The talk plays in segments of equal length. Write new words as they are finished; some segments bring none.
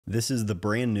This is the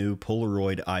brand new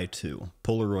Polaroid I-2,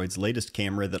 Polaroid's latest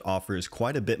camera that offers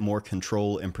quite a bit more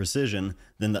control and precision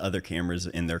than the other cameras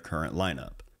in their current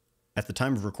lineup. At the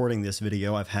time of recording this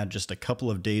video, I've had just a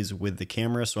couple of days with the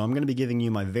camera, so I'm going to be giving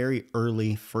you my very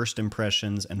early first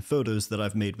impressions and photos that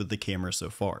I've made with the camera so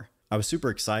far. I was super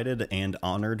excited and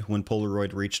honored when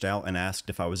Polaroid reached out and asked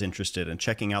if I was interested in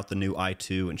checking out the new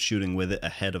i2 and shooting with it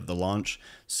ahead of the launch.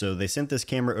 So they sent this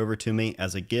camera over to me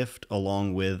as a gift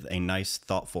along with a nice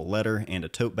thoughtful letter and a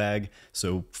tote bag.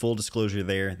 So full disclosure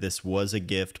there, this was a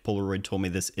gift. Polaroid told me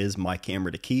this is my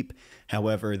camera to keep.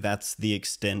 However, that's the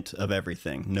extent of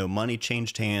everything. No money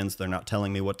changed hands. They're not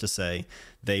telling me what to say.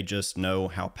 They just know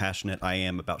how passionate I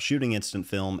am about shooting instant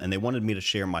film, and they wanted me to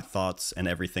share my thoughts and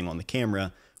everything on the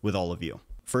camera with all of you.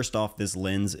 First off, this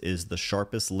lens is the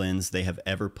sharpest lens they have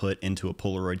ever put into a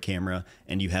Polaroid camera,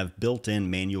 and you have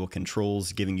built-in manual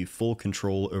controls giving you full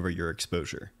control over your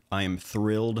exposure. I am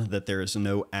thrilled that there is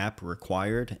no app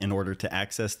required in order to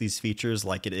access these features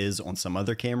like it is on some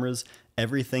other cameras.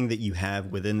 Everything that you have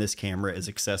within this camera is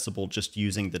accessible just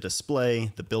using the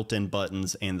display, the built-in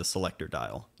buttons, and the selector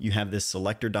dial. You have this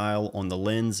selector dial on the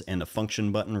lens and a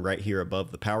function button right here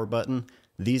above the power button.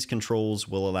 These controls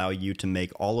will allow you to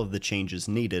make all of the changes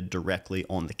needed directly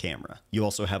on the camera. You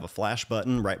also have a flash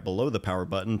button right below the power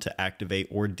button to activate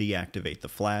or deactivate the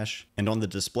flash. And on the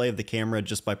display of the camera,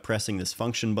 just by pressing this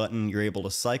function button, you're able to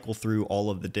cycle through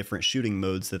all of the different shooting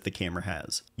modes that the camera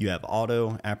has. You have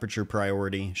auto, aperture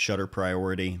priority, shutter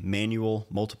priority, manual,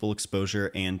 multiple exposure,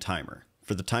 and timer.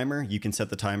 For the timer, you can set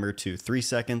the timer to 3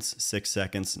 seconds, 6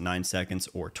 seconds, 9 seconds,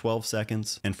 or 12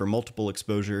 seconds. And for multiple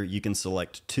exposure, you can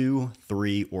select 2,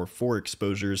 3, or 4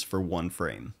 exposures for one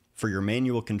frame. For your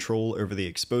manual control over the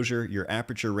exposure, your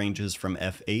aperture ranges from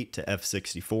f8 to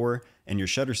f64, and your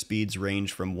shutter speeds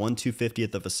range from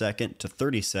 1/250th of a second to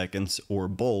 30 seconds, or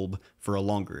bulb, for a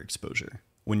longer exposure.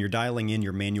 When you're dialing in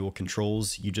your manual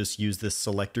controls, you just use this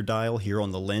selector dial here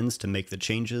on the lens to make the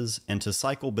changes, and to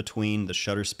cycle between the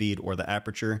shutter speed or the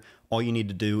aperture, all you need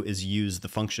to do is use the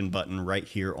function button right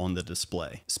here on the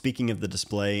display. Speaking of the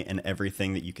display and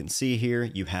everything that you can see here,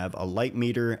 you have a light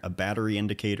meter, a battery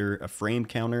indicator, a frame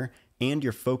counter, and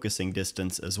your focusing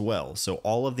distance as well. So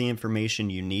all of the information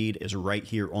you need is right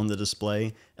here on the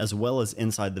display, as well as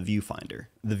inside the viewfinder.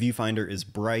 The viewfinder is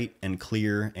bright and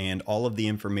clear, and all of the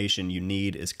information you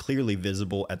need is clearly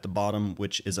visible at the bottom,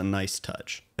 which is a nice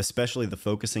touch. Especially the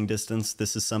focusing distance.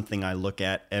 This is something I look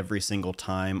at every single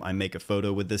time I make a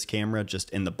photo with this camera.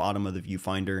 Just in the bottom of the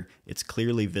viewfinder, it's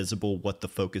clearly visible what the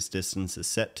focus distance is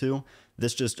set to.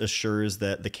 This just assures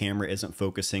that the camera isn't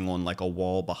focusing on like a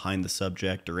wall behind the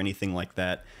subject or anything like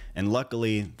that. And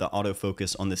luckily, the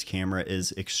autofocus on this camera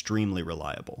is extremely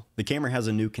reliable. The camera has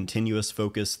a new continuous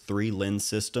focus 3-lens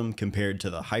system compared to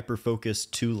the hyperfocus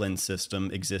 2-lens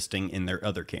system existing in their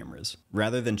other cameras.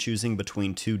 Rather than choosing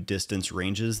between 2 distance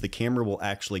ranges, the camera will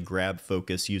actually grab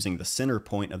focus using the center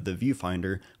point of the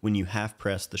viewfinder when you half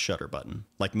press the shutter button.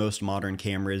 Like most modern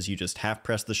cameras, you just half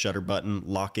press the shutter button,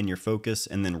 lock in your focus,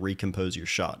 and then recompose your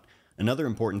shot. Another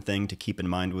important thing to keep in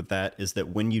mind with that is that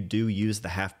when you do use the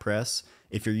half press,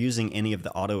 if you're using any of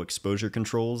the auto exposure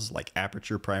controls like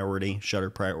aperture priority, shutter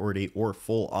priority, or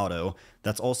full auto,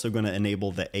 that's also going to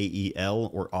enable the AEL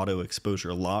or auto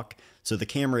exposure lock, so the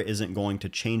camera isn't going to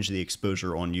change the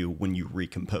exposure on you when you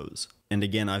recompose. And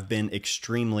again, I've been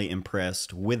extremely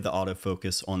impressed with the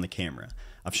autofocus on the camera.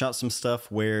 I've shot some stuff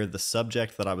where the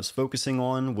subject that I was focusing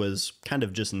on was kind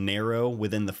of just narrow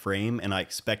within the frame, and I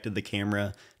expected the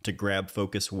camera to grab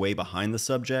focus way behind the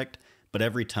subject, but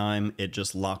every time it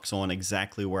just locks on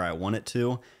exactly where I want it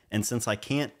to. And since I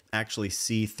can't actually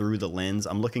see through the lens,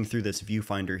 I'm looking through this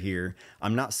viewfinder here,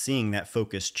 I'm not seeing that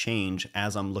focus change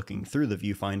as I'm looking through the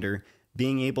viewfinder.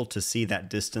 Being able to see that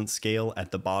distance scale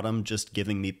at the bottom, just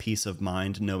giving me peace of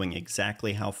mind knowing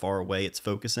exactly how far away it's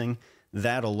focusing,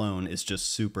 that alone is just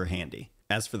super handy.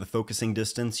 As for the focusing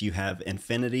distance, you have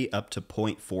infinity up to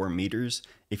 0.4 meters.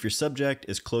 If your subject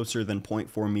is closer than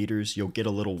 0.4 meters, you'll get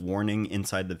a little warning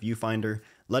inside the viewfinder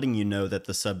letting you know that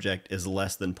the subject is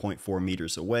less than 0.4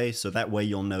 meters away, so that way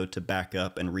you'll know to back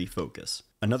up and refocus.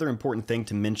 Another important thing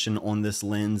to mention on this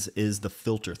lens is the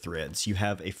filter threads. You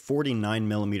have a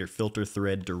 49mm filter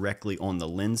thread directly on the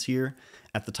lens here.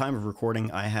 At the time of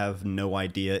recording, I have no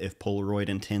idea if Polaroid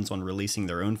intends on releasing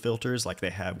their own filters like they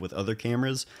have with other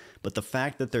cameras, but the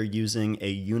fact that they're using a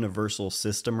universal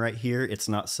system right here, it's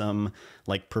not some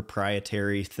like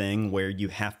proprietary thing where you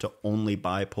have to only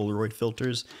buy Polaroid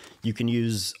filters. You can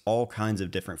use all kinds of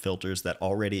different filters that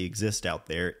already exist out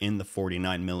there in the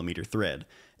 49mm thread.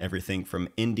 Everything from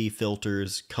ND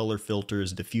filters, color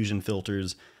filters, diffusion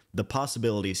filters. The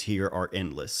possibilities here are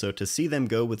endless, so to see them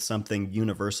go with something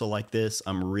universal like this,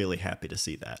 I'm really happy to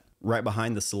see that. Right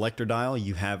behind the selector dial,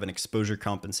 you have an exposure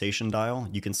compensation dial.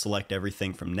 You can select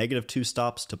everything from -2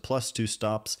 stops to +2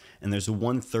 stops, and there's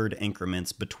 1/3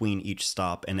 increments between each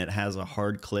stop, and it has a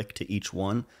hard click to each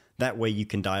one. That way you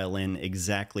can dial in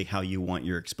exactly how you want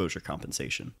your exposure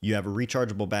compensation. You have a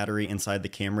rechargeable battery inside the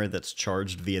camera that's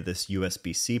charged via this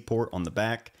USB-C port on the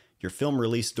back. Your film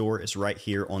release door is right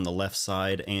here on the left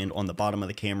side, and on the bottom of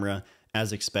the camera,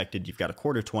 as expected, you've got a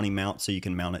 1/4-20 mount so you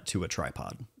can mount it to a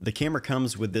tripod. The camera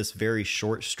comes with this very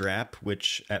short strap,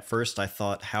 which at first I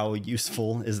thought, how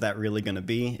useful is that really going to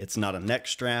be? It's not a neck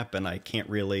strap and I can't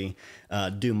really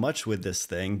do much with this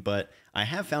thing, but I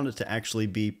have found it to actually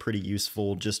be pretty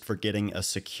useful just for getting a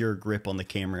secure grip on the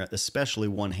camera, especially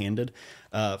one-handed.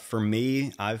 For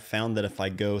me, I've found that if I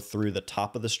go through the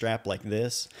top of the strap like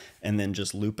this and then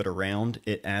just loop it around,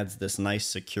 it adds this nice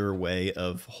secure way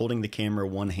of holding the camera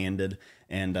one-handed,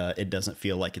 and it doesn't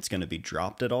feel like it's going to be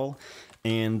dropped at all.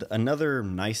 And another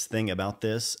nice thing about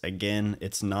this, again,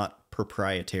 it's not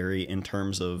proprietary in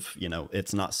terms of,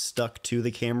 it's not stuck to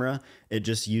the camera. It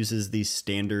just uses these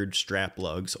standard strap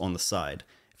lugs on the side.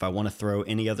 If I want to throw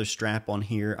any other strap on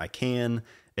here, I can.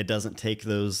 It doesn't take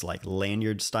those like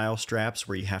lanyard style straps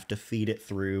where you have to feed it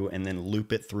through and then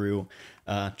loop it through.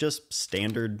 Just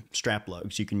standard strap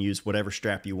lugs. You can use whatever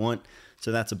strap you want,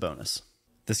 so that's a bonus.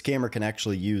 This camera can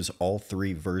actually use all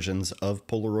 3 versions of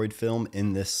Polaroid film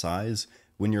in this size.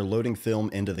 When you're loading film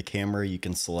into the camera, you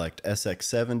can select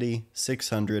SX70,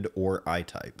 600, or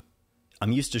I-type.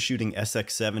 I'm used to shooting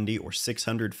SX70 or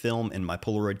 600 film in my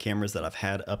Polaroid cameras that I've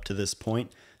had up to this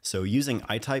point, so using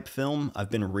I-type film, I've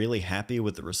been really happy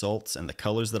with the results and the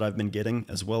colors that I've been getting,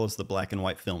 as well as the black and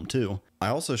white film too. I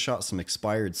also shot some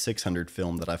expired 600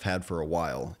 film that I've had for a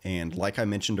while, and like I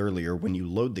mentioned earlier, when you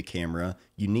load the camera,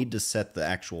 you need to set the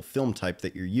actual film type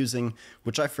that you're using,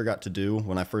 which I forgot to do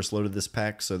when I first loaded this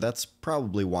pack, so that's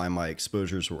probably why my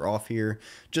exposures were off here.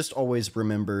 Just always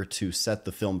remember to set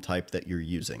the film type that you're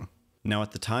using. Now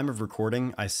at the time of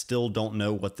recording, I still don't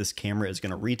know what this camera is going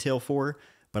to retail for,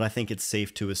 but I think it's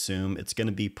safe to assume it's going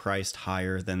to be priced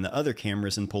higher than the other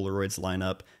cameras in Polaroid's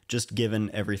lineup, just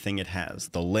given everything it has.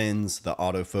 The lens, the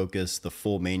autofocus, the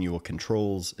full manual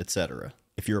controls, etc.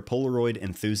 If you're a Polaroid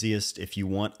enthusiast, if you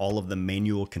want all of the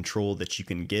manual control that you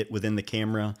can get within the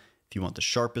camera, if you want the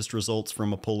sharpest results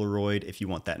from a Polaroid, if you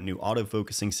want that new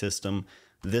autofocusing system,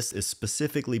 this is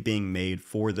specifically being made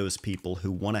for those people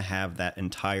who want to have that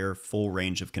entire full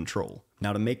range of control.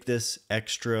 Now, to make this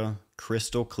extra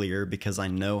crystal clear, because I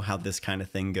know how this kind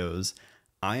of thing goes,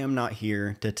 I am not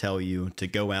here to tell you to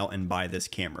go out and buy this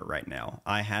camera right now.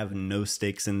 I have no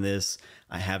stakes in this.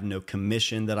 I have no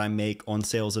commission that I make on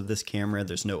sales of this camera.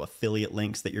 There's no affiliate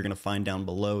links that you're going to find down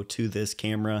below to this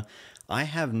camera. I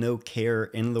have no care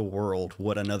in the world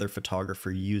what another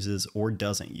photographer uses or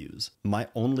doesn't use. My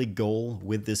only goal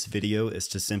with this video is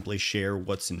to simply share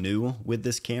what's new with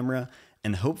this camera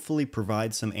and hopefully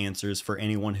provide some answers for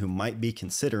anyone who might be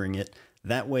considering it.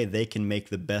 That way they can make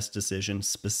the best decision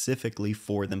specifically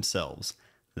for themselves.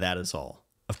 That is all.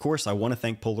 Of course, I want to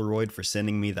thank Polaroid for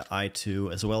sending me the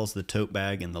i2 as well as the tote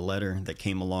bag and the letter that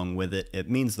came along with it. It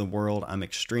means the world. I'm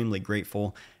extremely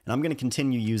grateful, and I'm going to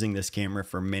continue using this camera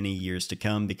for many years to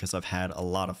come because I've had a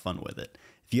lot of fun with it.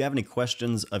 If you have any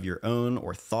questions of your own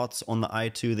or thoughts on the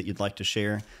i2 that you'd like to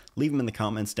share, leave them in the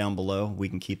comments down below. We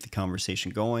can keep the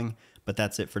conversation going, but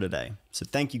that's it for today. So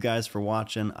thank you guys for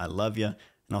watching. I love you, and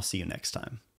I'll see you next time.